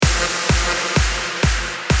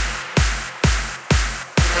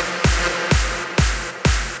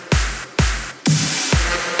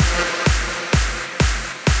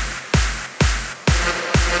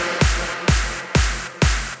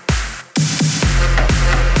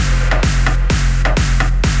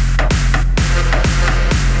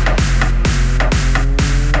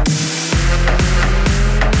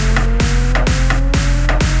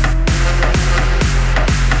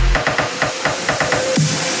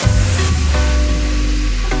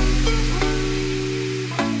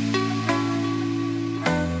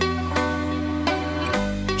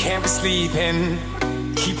can't be sleeping,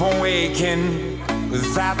 keep on waking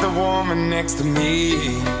without the woman next to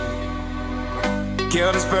me.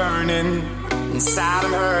 Guilt is burning, inside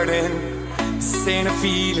I'm hurting. This ain't a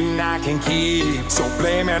feeling I can keep. So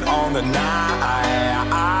blame it on the night.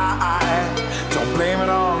 Don't blame it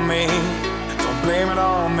on me. Don't blame it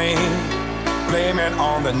on me. Blame it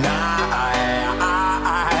on the night.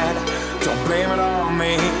 Don't blame it on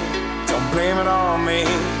me. Don't blame it on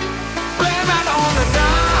me.